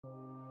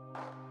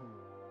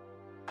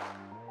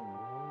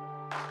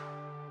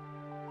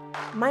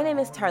My name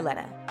is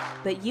Tarletta,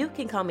 but you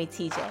can call me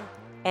TJ,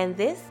 and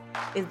this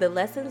is the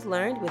Lessons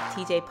Learned with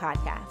TJ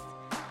podcast,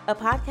 a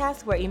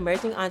podcast where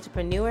emerging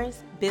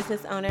entrepreneurs,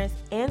 business owners,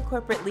 and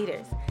corporate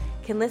leaders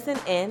can listen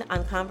in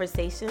on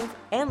conversations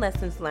and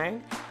lessons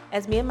learned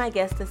as me and my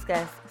guests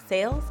discuss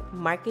sales,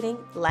 marketing,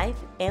 life,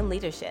 and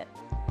leadership.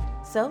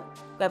 So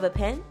grab a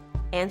pen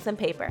and some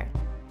paper.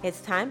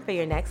 It's time for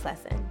your next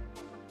lesson.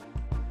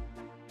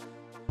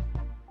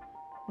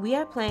 We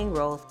are playing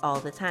roles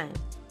all the time.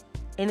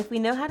 And if we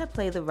know how to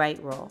play the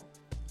right role,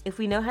 if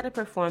we know how to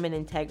perform in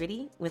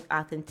integrity with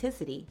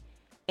authenticity,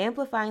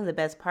 amplifying the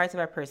best parts of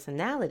our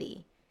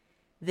personality,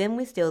 then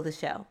we steal the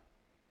show.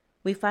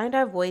 We find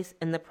our voice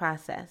in the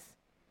process.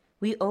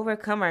 We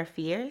overcome our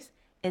fears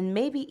and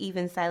maybe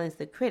even silence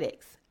the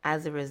critics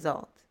as a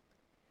result.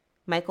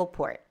 Michael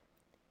Port,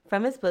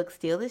 from his book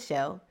Steal the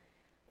Show,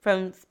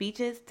 from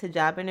speeches to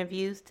job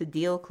interviews to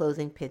deal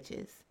closing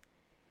pitches.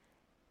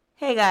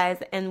 Hey guys,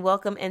 and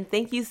welcome, and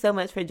thank you so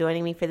much for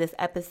joining me for this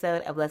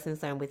episode of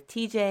Lessons Learned with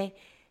TJ.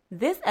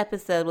 This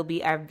episode will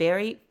be our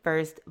very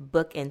first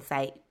book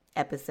insight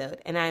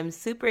episode, and I'm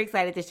super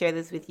excited to share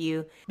this with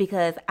you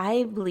because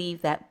I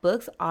believe that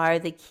books are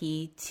the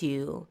key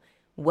to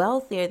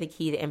wealth. They're the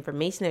key to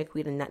information.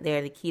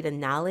 They're the key to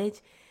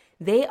knowledge.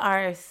 They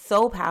are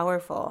so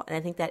powerful, and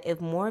I think that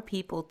if more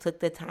people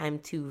took the time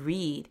to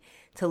read,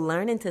 to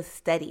learn, and to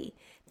study,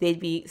 they'd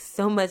be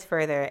so much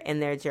further in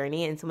their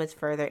journey and so much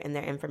further in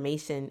their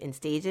information and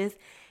stages.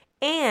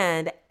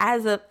 And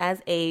as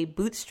a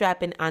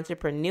bootstrapping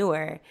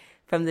entrepreneur,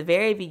 from the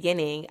very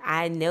beginning,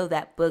 I know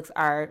that books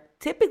are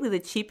typically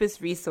the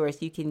cheapest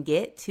resource you can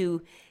get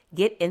to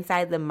get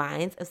inside the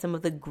minds of some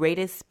of the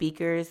greatest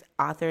speakers,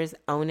 authors,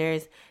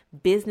 owners,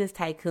 business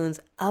tycoons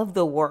of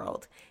the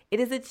world. It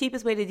is the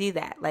cheapest way to do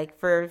that, like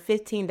for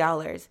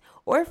 $15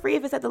 or free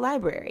if it's at the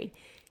library.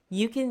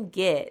 You can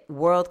get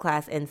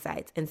world-class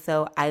insights. And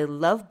so I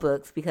love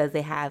books because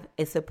they have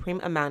a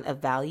supreme amount of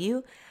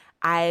value.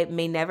 I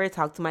may never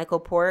talk to Michael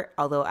Port,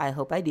 although I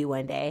hope I do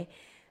one day.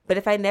 But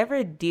if I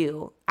never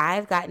do,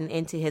 I've gotten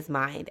into his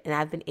mind and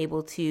I've been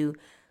able to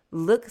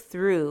look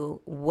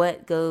through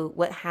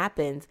what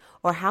happens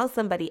or how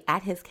somebody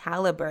at his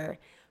caliber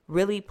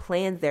really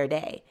plans their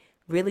day,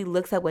 really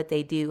looks at what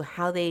they do,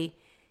 how they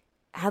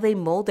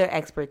mold their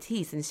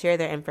expertise and share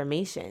their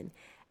information.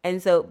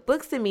 And so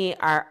books to me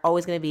are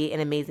always going to be an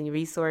amazing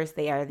resource.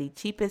 They are the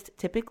cheapest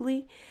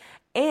typically,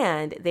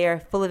 and they are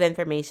full of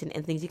information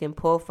and things you can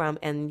pull from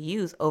and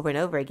use over and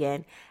over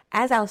again,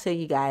 as I'll show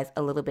you guys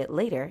a little bit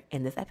later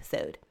in this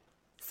episode.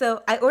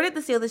 So I ordered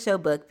the Steal the Show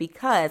book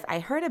because I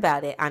heard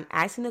about it on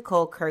Ashley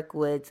Nicole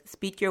Kirkwood's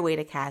Speak Your Way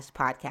to Cash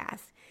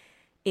podcast.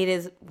 It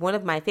is one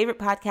of my favorite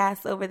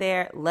podcasts over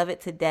there. Love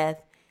it to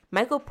death.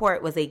 Michael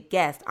Port was a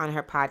guest on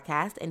her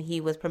podcast, and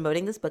he was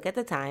promoting this book at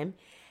the time.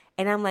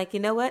 And I'm like, you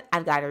know what?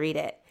 I've got to read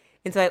it.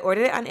 And so I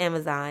ordered it on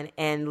Amazon,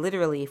 and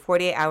literally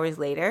 48 hours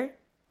later,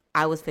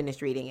 I was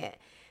finished reading it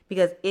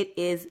because it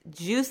is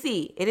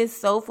juicy. It is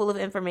so full of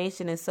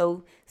information and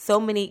so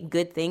many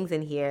good things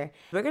in here.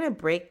 We're going to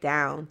break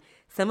down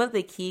some of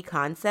the key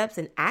concepts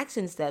and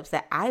action steps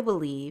that I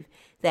believe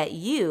that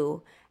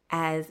you,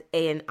 as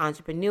an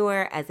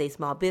entrepreneur, as a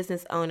small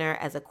business owner,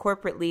 as a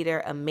corporate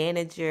leader, a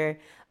manager,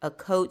 a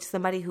coach,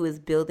 somebody who is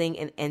building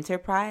an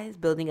enterprise,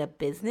 building a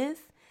business,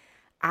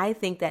 I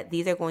think that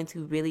these are going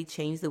to really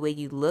change the way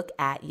you look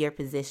at your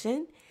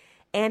position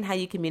and how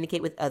you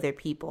communicate with other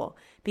people.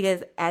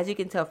 Because as you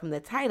can tell from the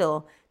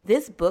title,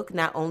 this book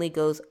not only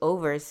goes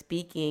over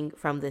speaking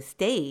from the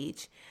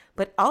stage,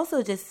 but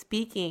also just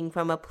speaking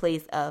from a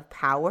place of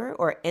power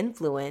or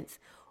influence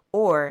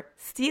or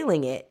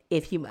stealing it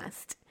if you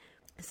must.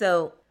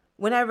 So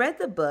when I read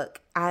the book,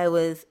 I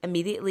was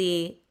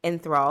immediately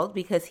enthralled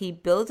because he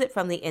builds it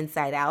from the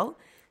inside out.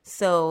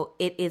 So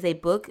it is a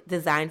book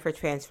designed for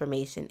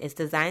transformation. It's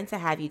designed to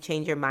have you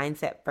change your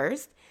mindset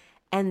first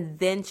and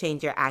then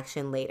change your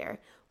action later,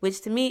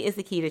 which to me is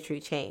the key to true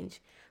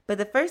change. But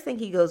the first thing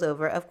he goes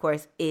over, of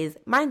course, is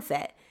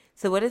mindset.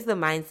 So what is the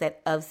mindset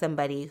of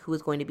somebody who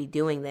is going to be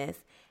doing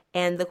this?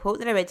 And the quote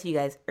that I read to you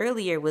guys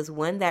earlier was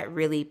one that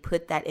really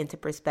put that into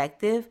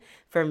perspective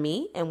for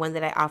me and one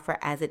that I offer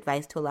as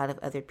advice to a lot of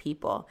other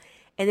people.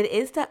 And it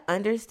is to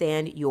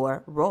understand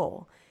your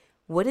role.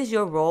 What is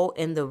your role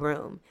in the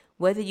room?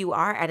 Whether you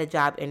are at a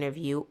job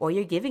interview or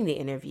you're giving the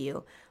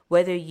interview,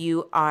 whether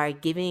you are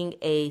giving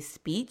a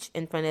speech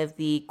in front of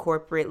the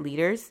corporate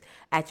leaders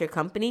at your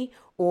company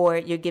or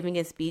you're giving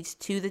a speech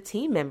to the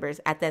team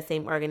members at that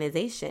same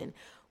organization,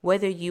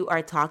 whether you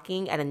are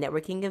talking at a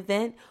networking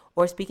event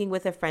or speaking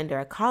with a friend or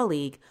a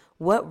colleague,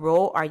 what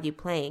role are you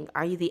playing?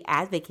 Are you the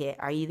advocate?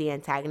 Are you the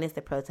antagonist,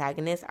 the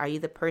protagonist? Are you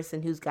the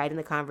person who's guiding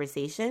the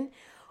conversation?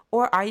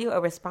 Or are you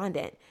a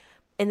respondent?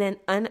 And then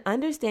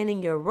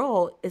understanding your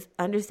role is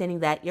understanding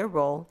that your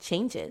role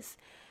changes.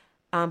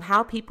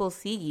 How people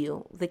see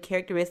you, the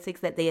characteristics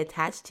that they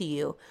attach to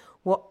you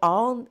will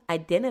all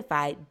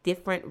identify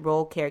different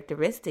role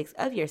characteristics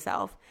of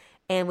yourself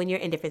and when you're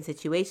in different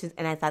situations.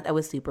 And I thought that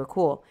was super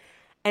cool.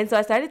 And so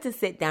I started to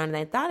sit down and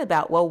I thought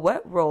about, well,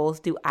 what roles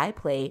do I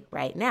play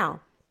right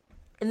now?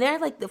 And there are,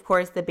 like, of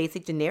course, the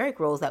basic generic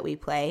roles that we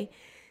play,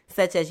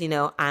 such as,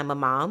 I'm a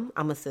mom,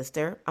 I'm a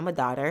sister, I'm a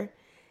daughter.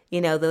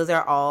 Those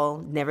are all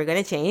never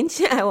going to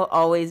change. I will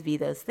always be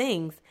those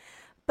things.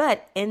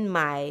 But in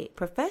my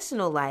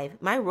professional life,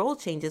 my role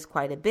changes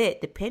quite a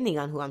bit depending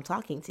on who I'm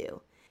talking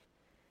to.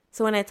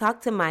 So when I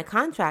talk to my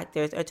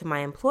contractors or to my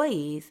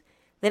employees,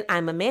 then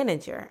I'm a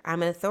manager,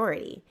 I'm an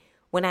authority.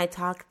 When I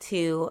talk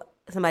to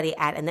somebody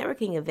at a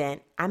networking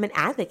event, I'm an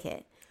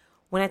advocate.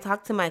 When I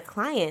talk to my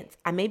clients,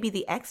 I may be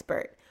the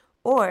expert,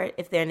 or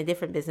if they're in a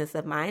different business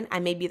of mine, I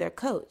may be their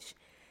coach.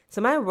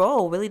 So my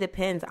role really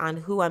depends on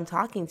who I'm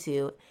talking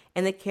to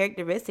and the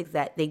characteristics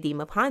that they deem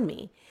upon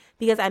me,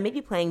 because I may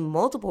be playing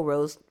multiple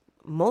roles,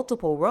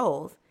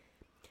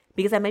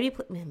 because I may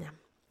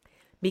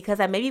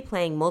be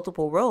playing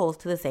multiple roles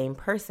to the same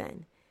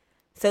person.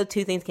 So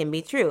two things can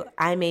be true.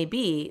 I may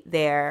be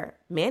their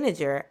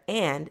manager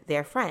and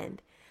their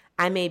friend.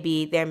 I may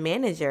be their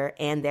manager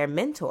and their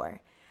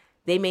mentor.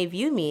 They may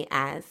view me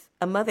as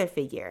a mother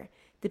figure,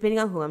 depending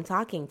on who I'm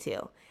talking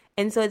to.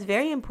 And so it's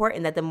very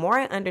important that the more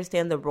I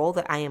understand the role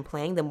that I am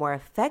playing, the more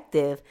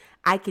effective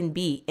I can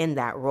be in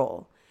that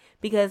role.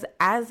 Because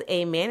as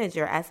a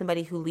manager, as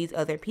somebody who leads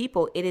other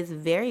people, it is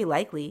very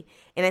likely,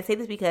 and I say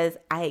this because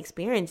I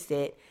experienced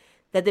it,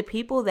 that the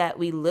people that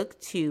we look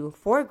to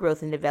for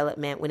growth and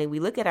development, when we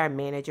look at our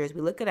managers,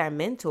 we look at our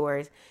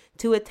mentors,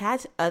 to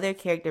attach other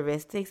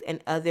characteristics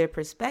and other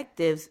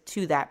perspectives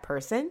to that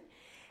person.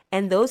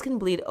 And those can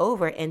bleed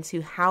over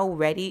into how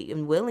ready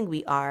and willing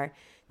we are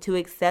to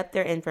accept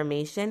their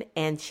information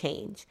and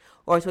change,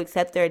 or to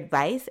accept their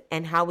advice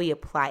and how we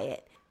apply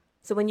it.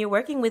 So when you're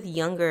working with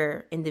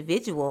younger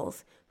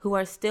individuals who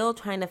are still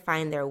trying to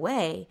find their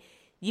way,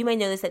 you may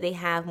notice that they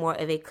have more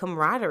of a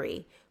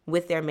camaraderie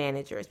with their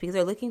managers because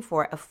they're looking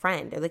for a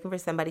friend. They're looking for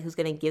somebody who's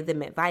going to give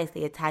them advice.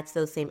 They attach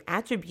those same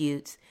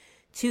attributes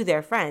to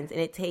their friends.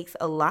 And it takes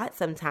a lot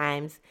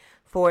sometimes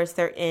for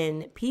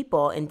certain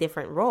people in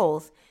different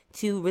roles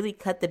to really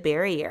cut the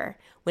barrier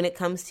when it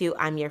comes to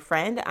I'm your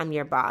friend, I'm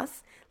your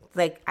boss.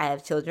 Like I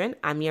have children,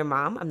 I'm your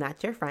mom, I'm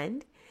not your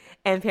friend.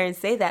 And parents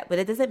say that, but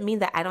it doesn't mean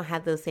that I don't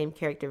have those same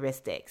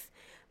characteristics.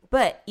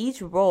 But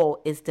each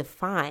role is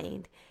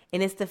defined,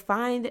 and it's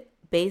defined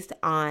based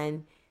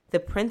on the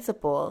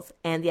principles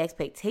and the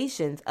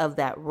expectations of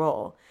that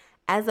role.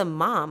 As a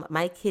mom,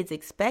 my kids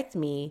expect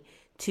me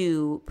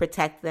to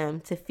protect them,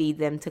 to feed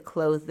them, to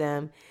clothe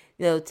them,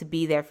 to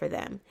be there for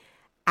them.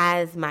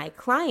 As my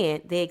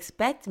client, they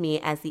expect me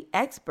as the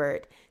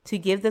expert to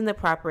give them the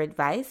proper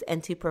advice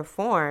and to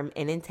perform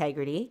in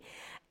integrity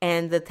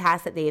and the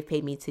tasks that they have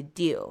paid me to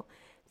do.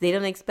 They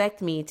don't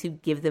expect me to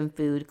give them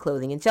food,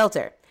 clothing, and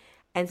shelter.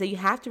 And so you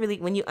have to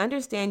really, when you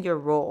understand your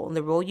role and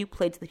the role you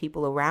play to the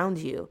people around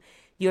you,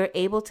 you're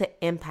able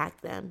to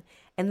impact them.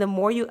 And the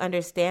more you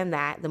understand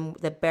that,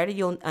 the better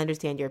you'll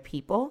understand your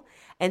people.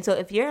 And so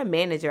if you're a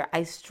manager,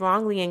 I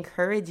strongly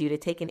encourage you to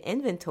take an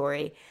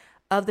inventory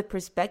of the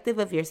perspective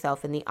of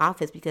yourself in the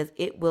office, because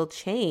it will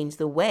change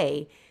the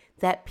way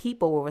that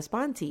people will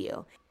respond to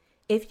you.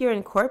 If you're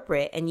in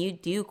corporate and you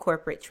do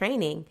corporate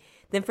training,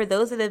 then for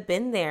those that have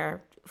been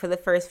there for the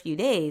first few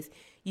days,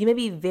 you may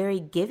be very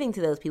giving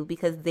to those people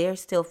because they're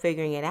still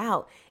figuring it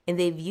out and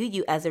they view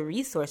you as a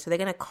resource. So they're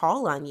going to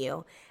call on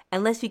you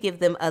unless you give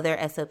them other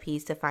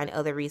SOPs to find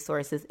other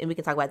resources. And we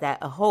can talk about that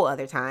a whole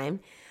other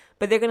time.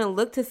 But they're going to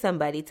look to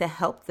somebody to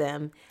help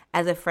them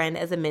as a friend,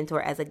 as a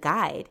mentor, as a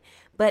guide.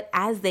 But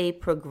as they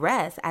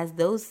progress, as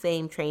those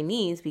same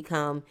trainees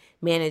become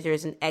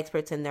managers and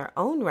experts in their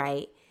own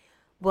right,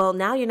 well,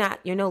 now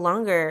you're no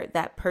longer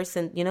that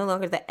person, you're no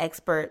longer the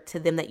expert to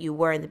them that you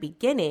were in the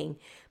beginning,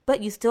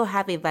 but you still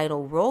have a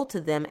vital role to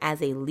them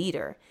as a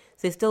leader.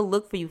 So they still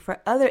look for you for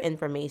other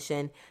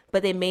information,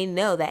 but they may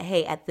know that,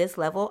 hey, at this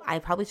level, I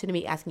probably shouldn't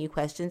be asking you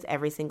questions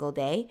every single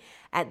day.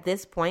 At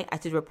this point, I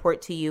should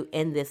report to you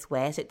in this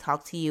way. I should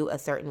talk to you a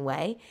certain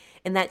way.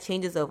 And that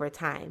changes over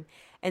time.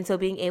 And so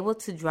being able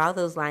to draw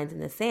those lines in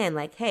the sand,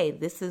 like, hey,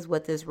 this is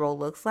what this role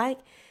looks like.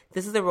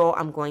 This is the role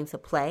I'm going to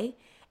play.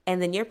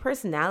 And then your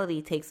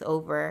personality takes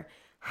over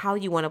how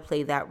you want to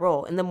play that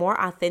role. And the more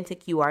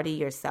authentic you are to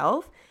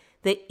yourself,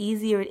 the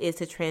easier it is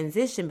to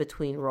transition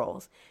between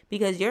roles,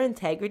 because your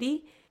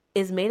integrity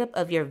is made up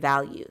of your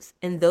values,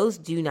 and those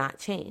do not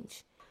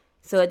change.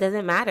 So it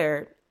doesn't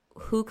matter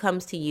who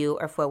comes to you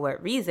or for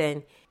what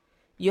reason,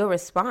 your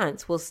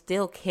response will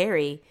still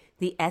carry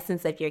the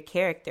essence of your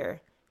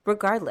character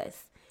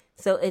regardless.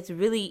 So it's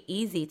really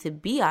easy to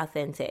be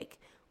authentic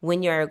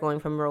when you're going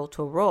from role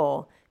to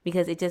role,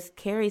 because it just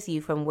carries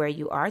you from where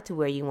you are to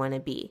where you want to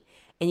be.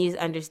 And you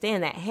just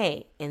understand that,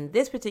 hey, in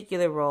this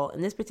particular role,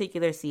 in this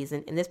particular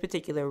season, in this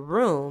particular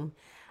room,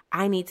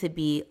 I need to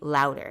be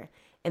louder.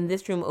 In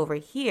this room over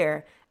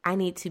here, I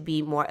need to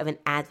be more of an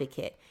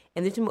advocate.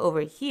 In this room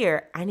over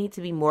here, I need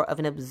to be more of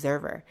an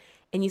observer.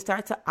 And you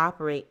start to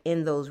operate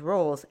in those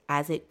roles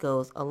as it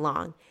goes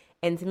along.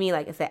 And to me,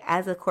 like I said,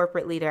 as a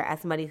corporate leader,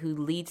 as somebody who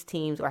leads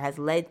teams or has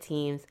led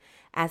teams,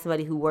 as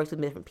somebody who works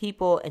with different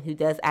people and who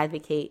does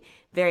advocate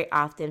very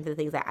often for the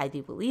things that I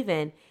do believe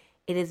in,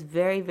 it is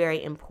very,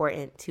 very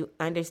important to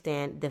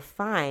understand,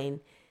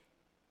 define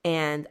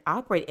and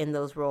operate in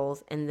those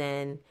roles. And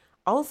then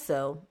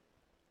also,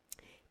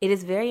 it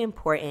is very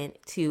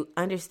important to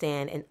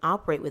understand and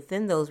operate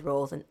within those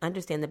roles and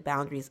understand the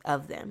boundaries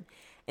of them.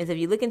 And so if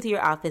you look into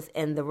your office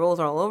and the roles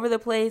are all over the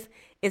place,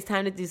 it's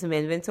time to do some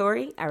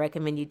inventory. I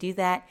recommend you do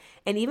that.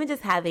 And even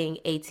just having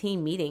a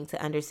team meeting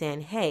to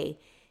understand, hey,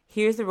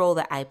 here's the role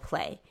that I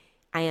play.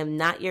 I am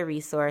not your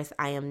resource.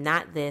 I am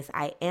not this.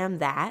 I am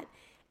that.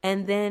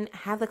 And then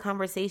have the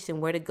conversation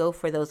where to go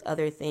for those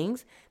other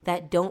things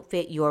that don't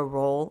fit your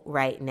role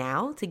right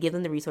now, to give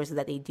them the resources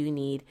that they do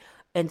need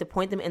and to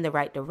point them in the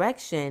right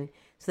direction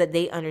so that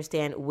they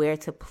understand where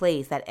to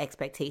place that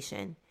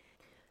expectation.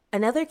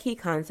 Another key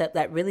concept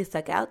that really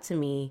stuck out to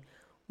me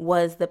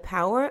was the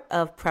power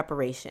of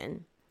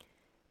preparation.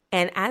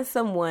 And as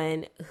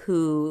someone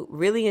who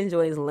really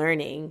enjoys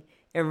learning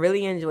and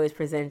really enjoys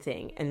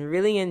presenting and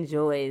really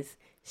enjoys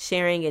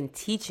sharing and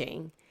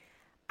teaching,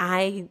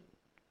 I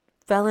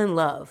fell in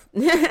love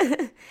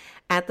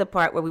at the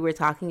part where we were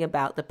talking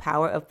about the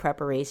power of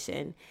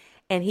preparation.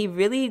 And he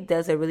really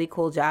does a really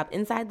cool job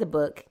inside the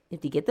book.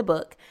 If you get the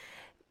book,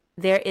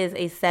 there is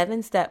a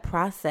 7-step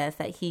process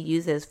that he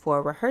uses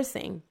for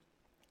rehearsing.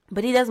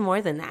 But he does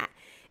more than that.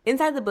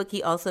 Inside the book,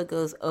 he also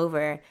goes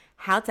over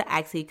how to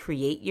actually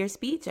create your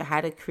speech, or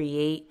how to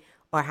create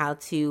or how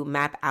to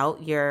map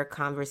out your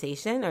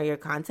conversation or your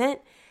content.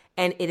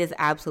 And it is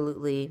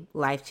absolutely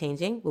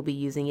life-changing. We'll be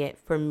using it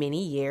for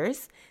many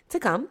years to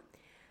come.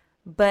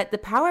 But the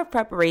power of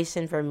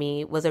preparation for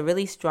me was a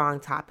really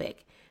strong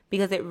topic,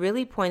 because it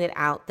really pointed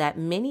out that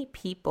many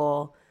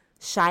people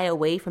shy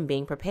away from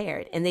being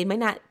prepared. And they may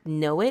not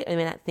know it, or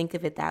may not think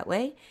of it that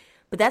way,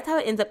 but that's how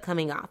it ends up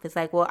coming off. It's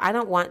like, well, I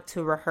don't want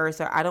to rehearse,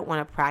 or I don't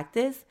want to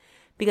practice,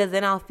 because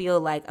then I'll feel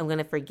like I'm going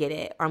to forget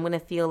it, or I'm going to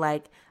feel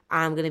like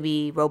I'm going to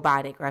be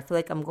robotic, or I feel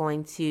like I'm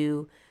going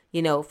to,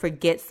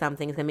 forget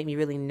something. It's going to make me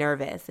really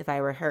nervous if I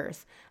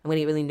rehearse. I'm going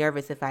to get really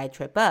nervous if I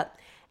trip up.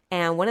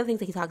 And one of the things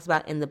that he talks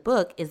about in the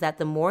book is that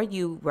the more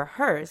you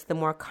rehearse, the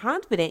more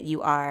confident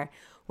you are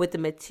with the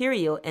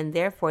material, and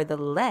therefore the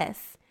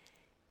less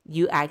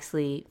you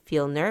actually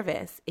feel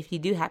nervous. If you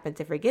do happen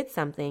to forget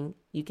something,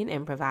 you can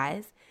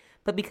improvise.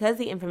 But because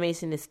the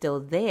information is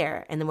still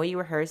there, and the more you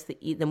rehearse,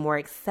 the more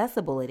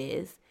accessible it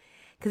is.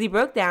 Because he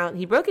broke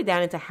it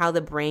down into how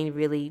the brain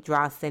really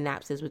draws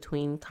synapses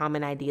between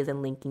common ideas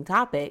and linking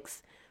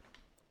topics,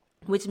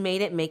 which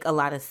made it make a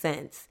lot of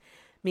sense.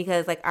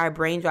 Because our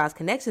brain draws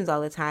connections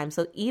all the time.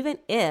 So even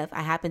if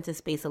I happen to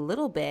space a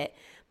little bit,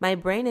 my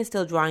brain is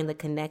still drawing the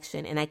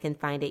connection, and I can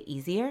find it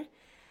easier.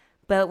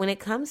 But when it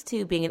comes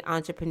to being an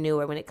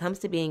entrepreneur, when it comes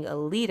to being a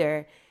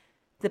leader,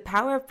 the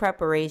power of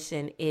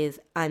preparation is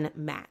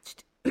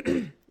unmatched.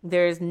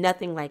 There's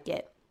nothing like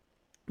it.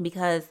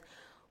 Because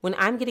when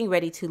I'm getting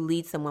ready to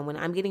lead someone, when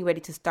I'm getting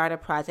ready to start a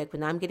project,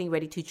 when I'm getting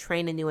ready to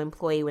train a new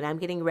employee, when I'm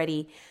getting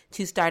ready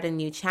to start a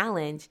new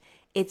challenge,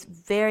 it's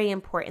very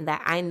important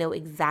that I know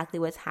exactly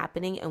what's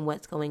happening and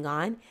what's going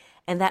on,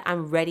 and that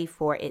I'm ready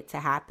for it to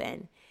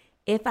happen.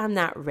 If I'm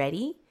not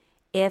ready,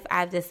 if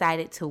I've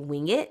decided to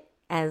wing it,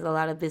 as a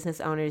lot of business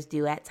owners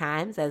do at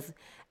times,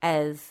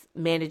 as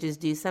managers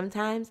do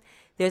sometimes,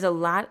 there's a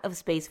lot of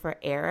space for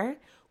error,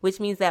 which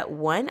means that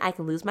one, I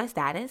can lose my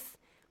status,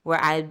 where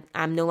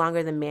I'm no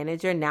longer the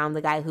manager. Now I'm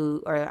the guy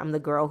I'm the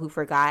girl who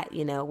forgot,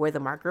 where the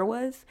marker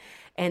was,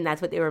 and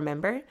that's what they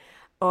remember.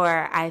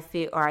 Or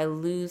I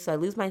lose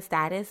my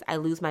status, I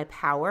lose my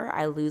power,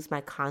 I lose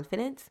my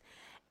confidence.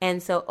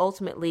 And so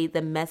ultimately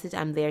the message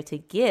I'm there to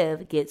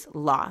give gets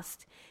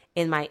lost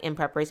in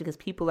preparation, because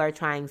people are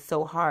trying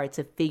so hard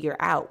to figure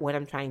out what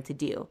I'm trying to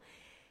do.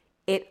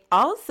 It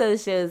also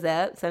shows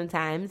up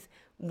sometimes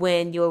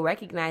when you'll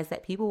recognize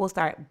that people will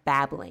start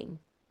babbling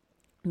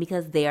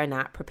because they are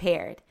not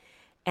prepared.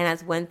 And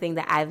that's one thing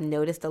that I've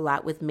noticed a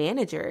lot with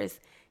managers,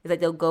 is that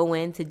they'll go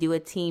in to do a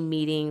team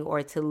meeting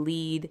or to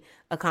lead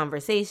a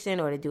conversation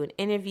or to do an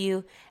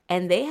interview,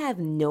 and they have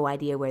no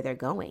idea where they're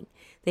going.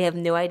 They have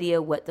no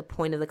idea what the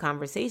point of the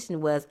conversation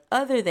was,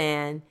 other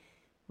than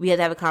we had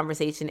to have a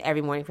conversation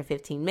every morning for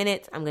 15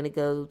 minutes. I'm going to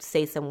go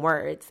say some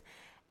words.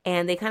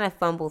 And they kind of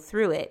fumble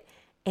through it.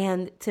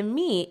 And to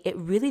me, it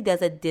really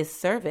does a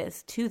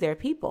disservice to their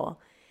people,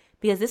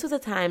 because this was a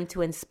time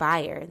to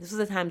inspire. This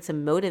was a time to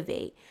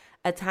motivate,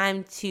 a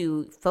time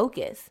to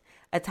focus,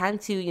 a time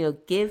to,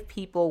 give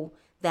people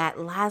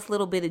that last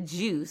little bit of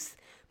juice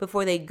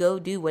before they go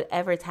do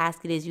whatever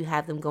task it is you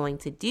have them going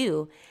to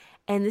do.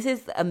 And this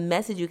is a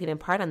message you can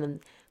impart on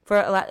them.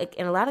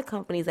 In a lot of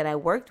companies that I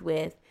worked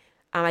with,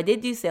 I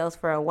did do sales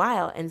for a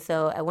while. And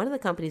so at one of the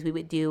companies, we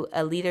would do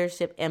a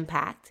leadership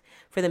impact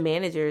for the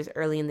managers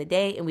early in the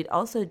day. And we'd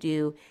also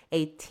do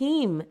a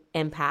team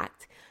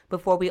impact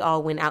before we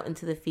all went out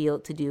into the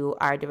field to do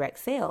our direct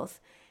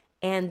sales.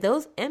 And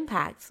those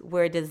impacts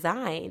were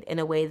designed in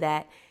a way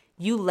that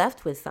you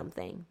left with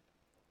something.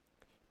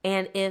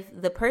 And if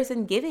the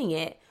person giving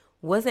it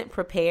wasn't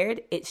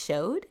prepared, it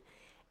showed.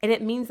 And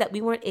it means that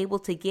we weren't able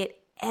to get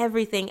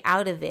everything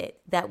out of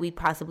it that we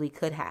possibly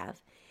could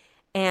have.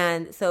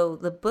 And so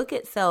the book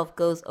itself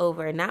goes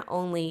over not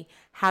only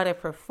how to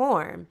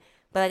perform,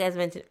 But like I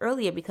mentioned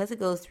earlier, because it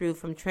goes through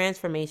from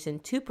transformation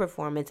to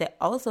performance, it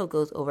also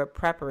goes over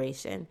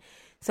preparation.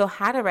 So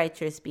how to write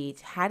your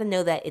speech, how to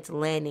know that it's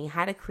landing,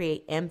 how to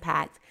create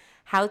impact,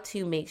 how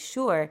to make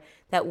sure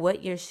that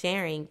what you're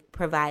sharing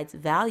provides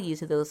value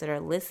to those that are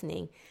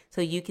listening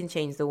so you can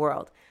change the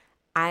world.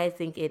 I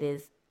think it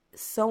is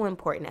so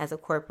important as a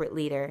corporate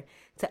leader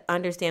to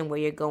understand where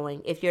you're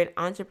going. If you're an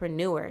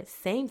entrepreneur,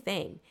 same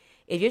thing.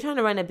 If you're trying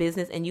to run a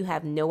business and you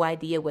have no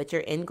idea what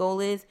your end goal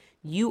is,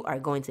 you are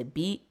going to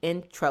be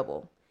in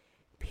trouble,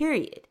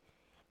 period.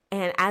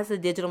 And as a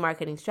digital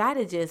marketing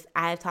strategist,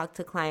 I've talked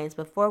to clients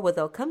before where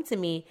they'll come to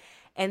me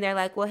and they're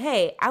like, well,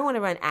 hey, I want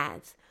to run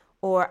ads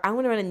or I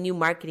want to run a new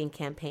marketing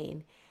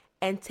campaign.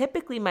 And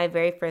typically my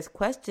very first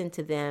question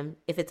to them,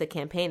 if it's a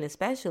campaign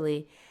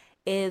especially,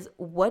 is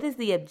what is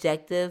the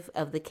objective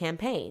of the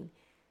campaign?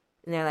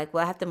 And they're like,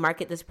 well, I have to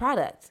market this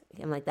product.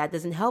 I'm like, that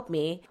doesn't help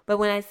me. But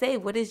when I say,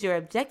 what is your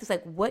objective? It's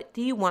like, what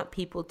do you want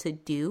people to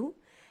do?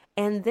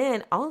 And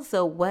then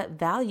also, what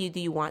value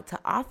do you want to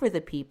offer the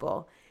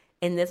people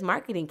in this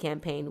marketing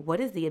campaign? What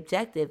is the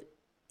objective?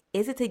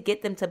 Is it to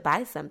get them to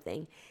buy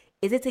something?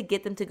 Is it to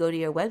get them to go to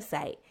your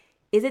website?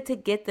 Is it to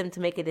get them to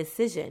make a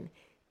decision?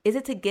 Is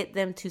it to get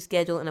them to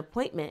schedule an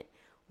appointment?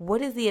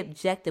 What is the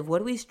objective?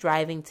 What are we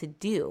striving to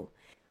do?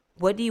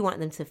 What do you want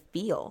them to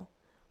feel?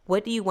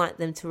 What do you want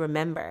them to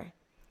remember?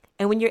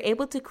 And when you're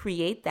able to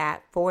create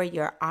that for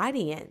your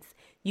audience,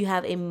 you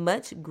have a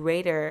much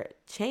greater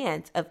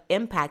chance of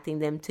impacting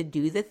them to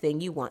do the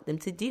thing you want them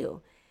to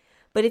do.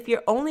 But if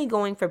you're only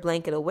going for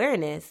blanket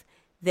awareness,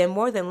 then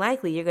more than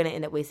likely you're going to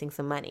end up wasting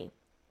some money.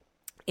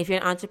 If you're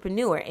an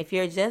entrepreneur, if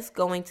you're just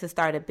going to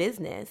start a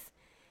business,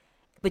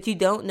 but you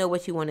don't know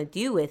what you want to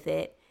do with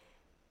it,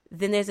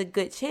 then there's a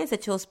good chance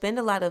that you'll spend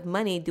a lot of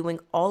money doing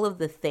all of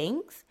the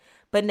things,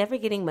 but never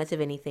getting much of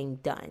anything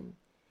done.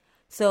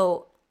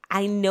 So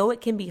I know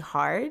it can be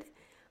hard,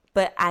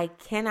 but I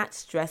cannot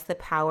stress the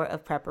power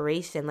of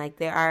preparation. Like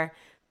there are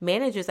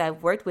managers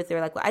I've worked with,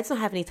 they're like, well, I just don't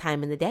have any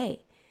time in the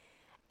day.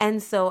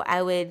 And so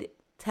I would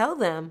tell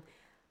them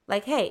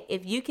like, hey,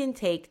 if you can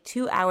take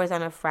 2 hours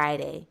on a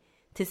Friday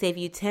to save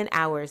you 10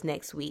 hours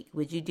next week,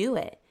 would you do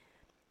it?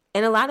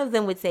 And a lot of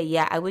them would say,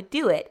 yeah, I would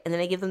do it. And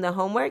then I give them the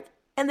homework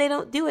and they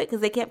don't do it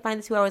because they can't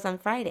find the 2 hours on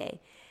Friday.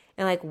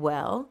 And like,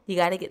 well, you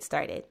got to get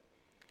started.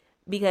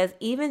 Because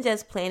even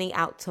just planning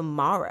out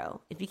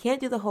tomorrow, if you can't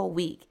do the whole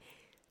week,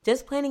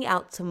 just planning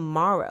out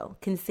tomorrow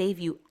can save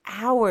you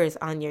hours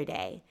on your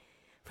day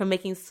from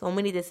making so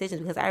many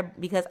decisions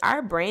because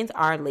our brains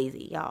are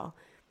lazy, y'all.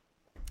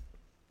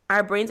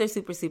 Our brains are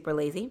super, super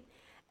lazy.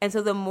 And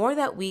so the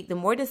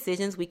more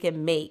decisions we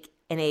can make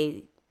in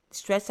a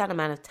stretched out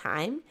amount of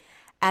time,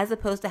 as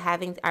opposed to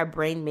having our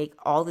brain make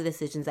all the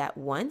decisions at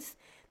once,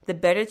 the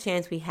better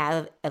chance we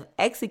have of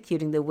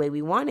executing the way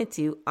we wanted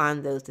to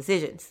on those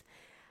decisions.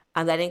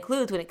 That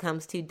includes when it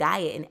comes to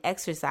diet and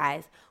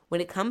exercise,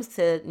 when it comes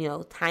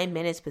to, time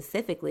managed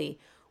specifically,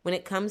 when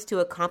it comes to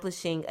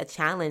accomplishing a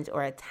challenge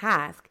or a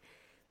task.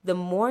 The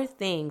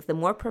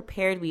more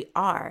prepared we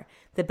are,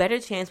 the better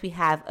chance we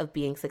have of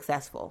being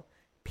successful,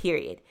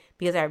 period.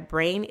 Because our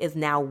brain is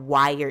now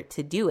wired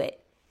to do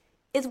it.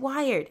 It's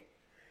wired.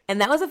 And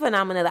that was a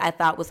phenomenon that I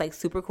thought was like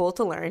super cool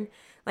to learn.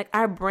 Like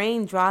our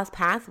brain draws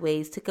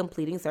pathways to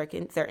completing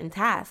certain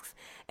tasks.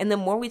 And the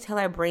more we tell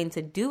our brain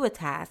to do a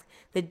task,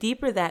 the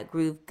deeper that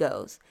groove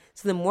goes.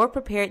 So the more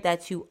prepared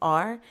that you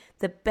are,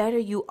 the better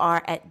you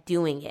are at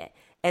doing it.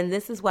 And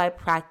this is why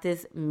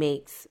practice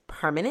makes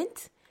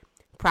permanent.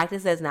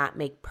 Practice does not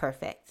make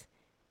perfect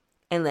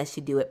unless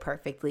you do it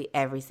perfectly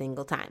every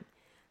single time.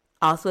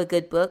 Also a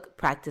good book,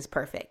 Practice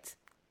Perfect.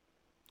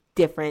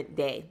 Different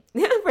day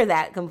for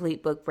that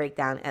complete book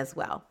breakdown as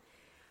well.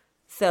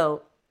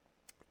 So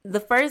the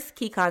first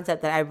key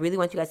concept that I really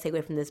want you guys to take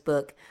away from this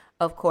book,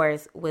 of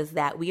course, was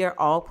that we are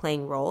all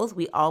playing roles.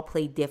 We all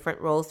play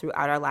different roles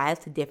throughout our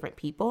lives to different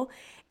people.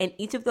 And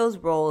each of those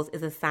roles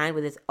is assigned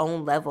with its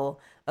own level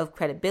of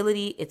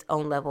credibility, its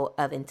own level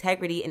of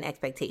integrity and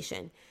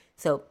expectation.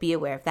 So be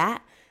aware of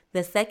that.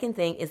 The second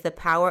thing is the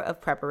power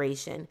of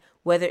preparation,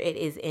 whether it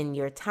is in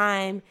your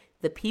time,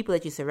 the people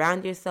that you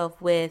surround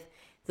yourself with,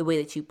 the way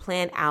that you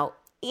plan out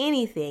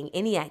anything,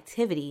 any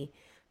activity.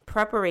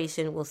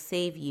 Preparation will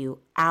save you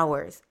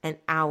hours and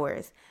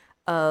hours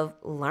of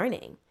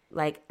learning.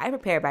 Like I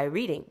prepare by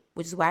reading,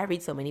 which is why I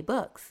read so many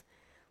books.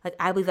 Like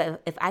I believe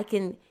that if I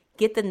can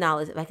get the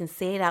knowledge, if I can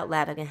say it out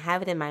loud, I can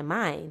have it in my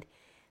mind,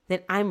 then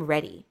I'm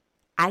ready.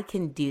 I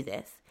can do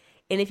this.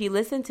 And if you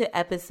listen to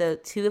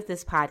episode 2 of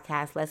this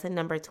podcast, lesson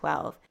number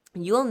 12,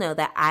 you'll know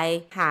that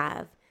I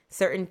have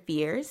certain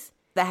fears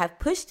that have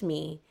pushed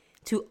me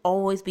to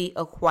always be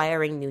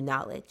acquiring new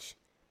knowledge.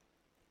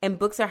 And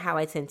books are how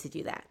I tend to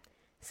do that.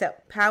 So,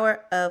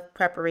 power of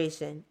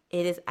preparation.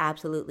 It is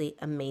absolutely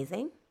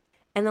amazing.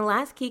 And the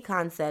last key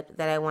concept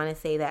that I want to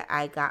say that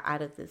I got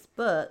out of this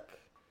book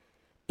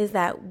is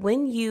that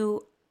when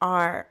you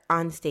are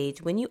on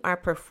stage, when you are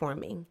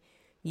performing,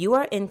 you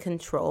are in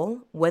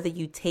control whether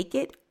you take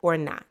it or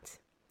not.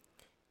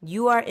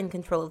 You are in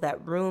control of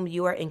that room.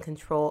 You are in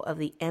control of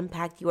the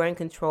impact. You are in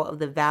control of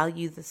the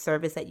value, the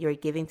service that you're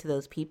giving to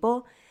those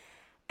people.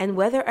 And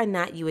whether or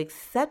not you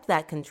accept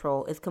that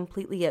control is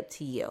completely up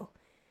to you.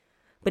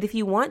 But if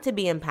you want to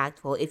be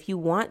impactful, if you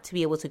want to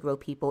be able to grow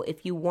people,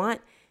 if you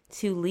want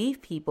to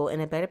leave people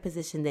in a better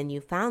position than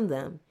you found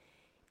them,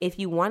 if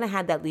you want to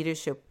have that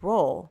leadership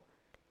role,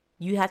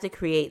 you have to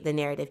create the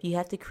narrative. You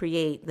have to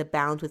create the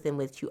bounds within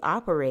which you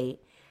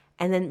operate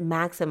and then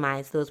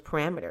maximize those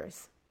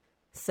parameters.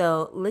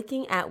 So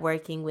looking at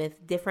working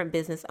with different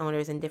business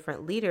owners and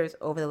different leaders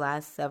over the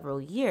last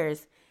several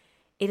years,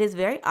 it is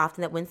very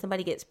often that when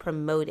somebody gets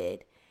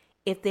promoted,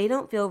 if they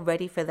don't feel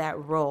ready for that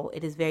role,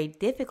 it is very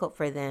difficult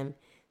for them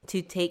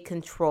to take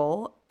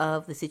control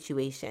of the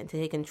situation, to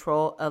take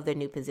control of their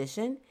new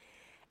position.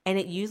 And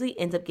it usually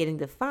ends up getting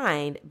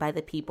defined by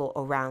the people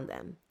around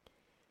them.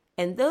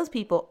 And those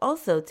people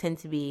also tend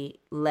to be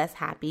less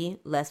happy,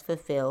 less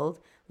fulfilled,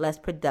 less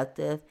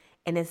productive,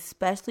 and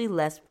especially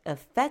less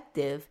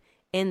effective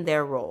in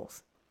their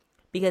roles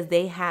because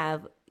they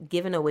have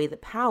given away the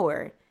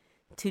power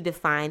to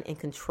define and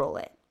control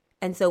it.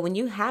 And so when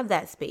you have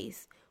that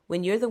space,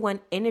 when you're the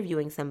one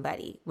interviewing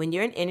somebody, when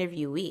you're an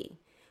interviewee,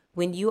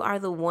 when you are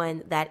the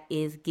one that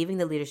is giving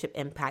the leadership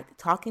impact,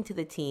 talking to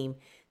the team,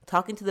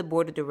 talking to the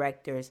board of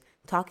directors,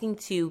 talking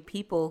to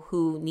people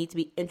who need to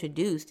be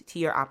introduced to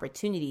your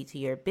opportunity, to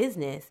your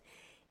business,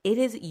 it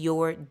is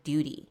your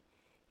duty.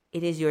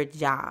 It is your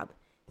job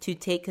to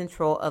take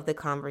control of the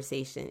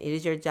conversation. It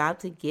is your job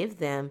to give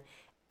them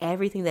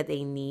everything that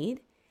they need.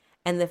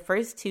 And the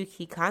first two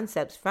key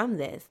concepts from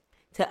this,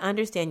 to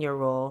understand your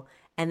role,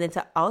 and then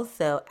to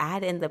also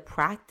add in the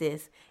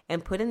practice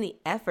and put in the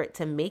effort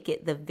to make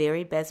it the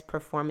very best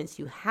performance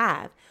you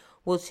have,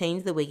 will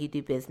change the way you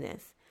do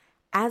business.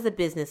 As a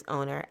business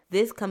owner,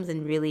 this comes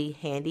in really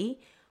handy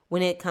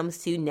when it comes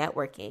to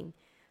networking.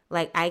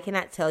 Like, I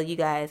cannot tell you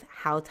guys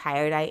how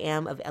tired I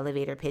am of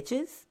elevator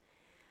pitches,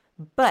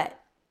 but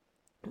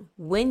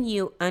when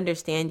you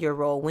understand your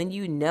role, when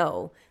you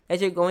know that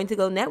you're going to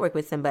go network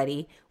with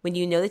somebody, when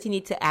you know that you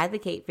need to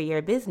advocate for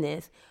your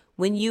business,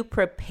 when you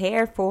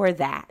prepare for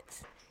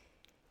that,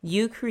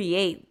 you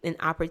create an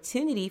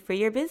opportunity for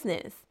your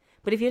business.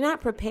 But if you're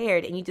not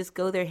prepared and you just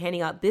go there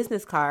handing out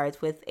business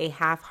cards with a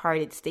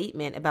half-hearted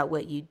statement about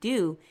what you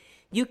do,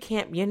 you're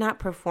not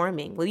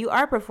performing. Well, you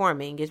are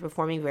performing, you're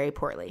performing very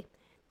poorly.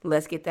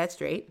 Let's get that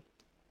straight.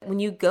 When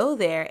you go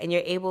there and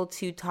you're able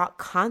to talk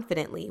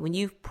confidently, when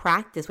you've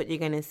practiced what you're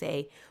going to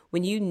say,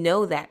 when you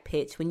know that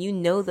pitch, when you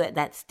know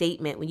that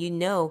statement, when you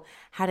know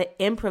how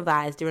to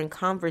improvise during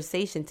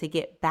conversation to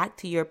get back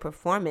to your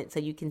performance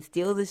so you can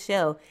steal the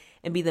show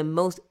and be the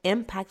most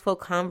impactful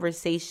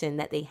conversation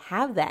that they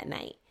have that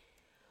night.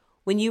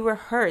 When you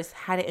rehearse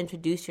how to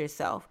introduce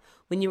yourself,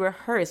 when you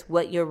rehearse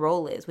what your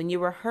role is, when you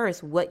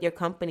rehearse what your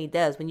company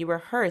does, when you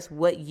rehearse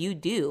what you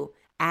do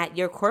at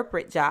your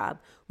corporate job,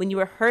 when you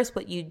rehearse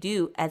what you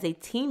do as a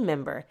team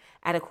member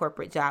at a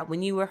corporate job,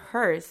 when you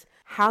rehearse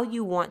how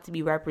you want to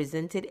be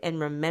represented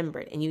and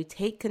remembered, and you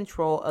take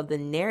control of the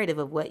narrative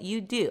of what you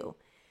do,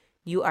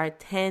 you are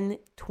 10,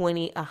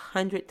 20,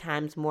 100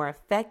 times more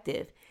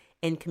effective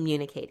in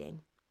communicating.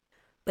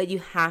 But you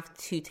have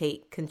to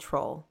take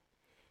control.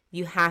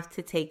 You have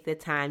to take the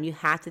time. You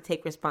have to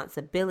take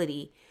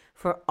responsibility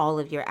for all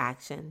of your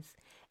actions.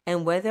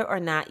 And whether or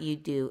not you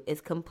do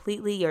is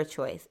completely your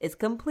choice. It's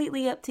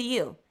completely up to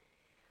you.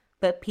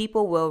 But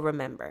people will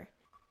remember.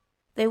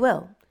 They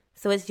will.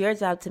 So it's your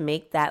job to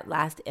make that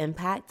last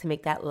impact, to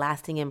make that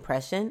lasting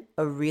impression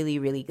a really,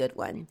 really good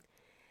one.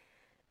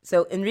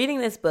 So in reading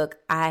this book,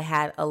 I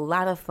had a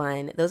lot of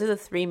fun. Those are the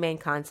three main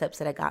concepts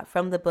that I got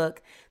from the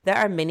book. There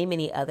are many,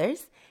 many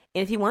others.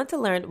 And if you want to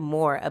learn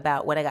more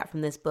about what I got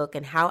from this book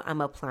and how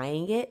I'm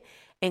applying it,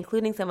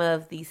 including some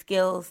of the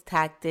skills,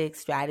 tactics,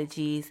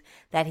 strategies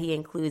that he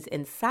includes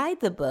inside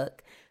the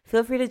book,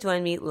 feel free to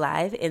join me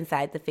live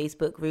inside the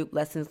Facebook group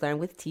Lessons Learned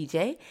with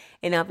TJ,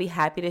 and I'll be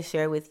happy to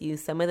share with you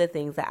some of the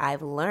things that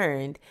I've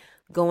learned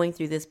going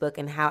through this book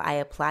and how I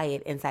apply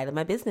it inside of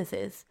my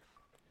businesses.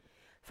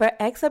 For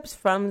excerpts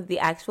from the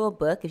actual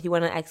book, if you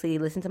want to actually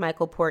listen to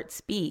Michael Port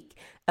speak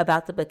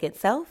about the book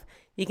itself,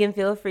 you can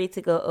feel free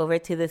to go over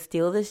to the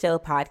Steal the Show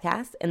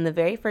podcast. In the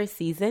very first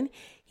season,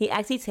 he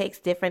actually takes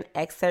different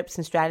excerpts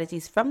and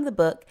strategies from the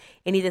book,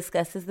 and he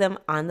discusses them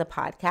on the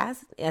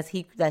podcast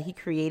that he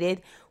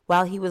created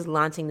while he was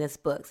launching this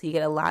book. So you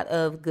get a lot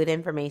of good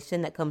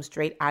information that comes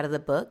straight out of the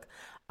book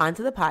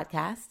onto the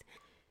podcast.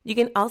 You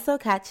can also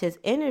catch his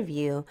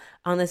interview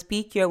on the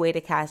Speak Your Way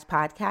to Cash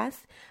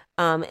podcast,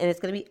 and it's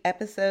going to be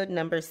episode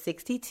number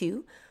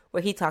 62,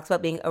 where he talks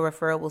about being a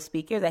referable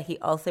speaker that he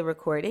also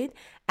recorded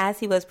as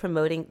he was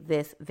promoting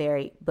this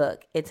very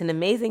book. It's an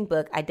amazing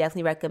book. I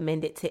definitely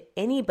recommend it to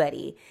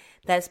anybody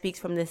that speaks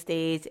from the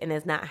stage and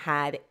has not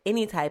had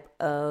any type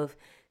of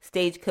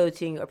stage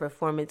coaching or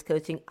performance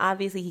coaching.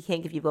 Obviously, he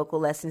can't give you vocal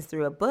lessons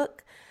through a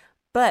book,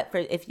 but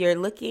if you're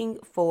looking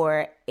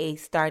for a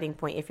starting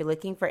point, if you're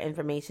looking for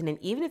information, and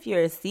even if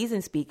you're a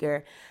seasoned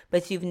speaker,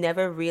 but you've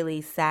never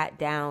really sat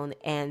down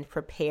and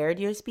prepared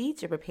your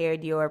speech or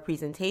prepared your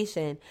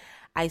presentation,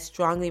 I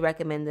strongly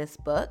recommend this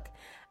book.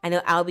 I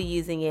know I'll be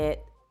using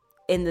it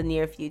in the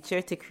near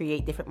future to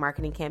create different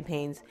marketing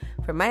campaigns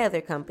for my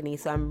other company.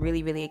 So I'm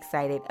really, really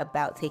excited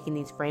about taking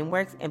these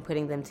frameworks and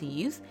putting them to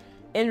use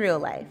in real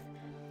life.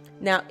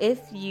 Now, if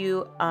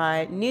you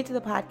are new to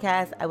the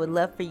podcast, I would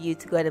love for you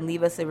to go ahead and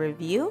leave us a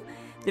review.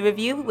 The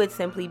review would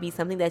simply be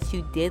something that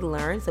you did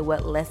learn. So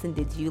what lesson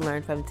did you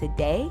learn from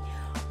today?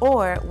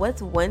 Or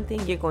what's one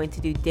thing you're going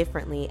to do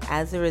differently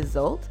as a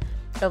result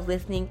of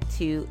listening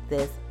to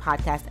this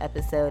podcast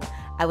episode?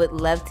 I would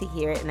love to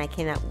hear it, and I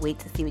cannot wait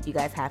to see what you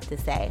guys have to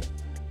say.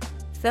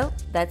 So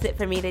that's it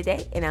for me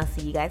today, and I'll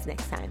see you guys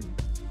next time.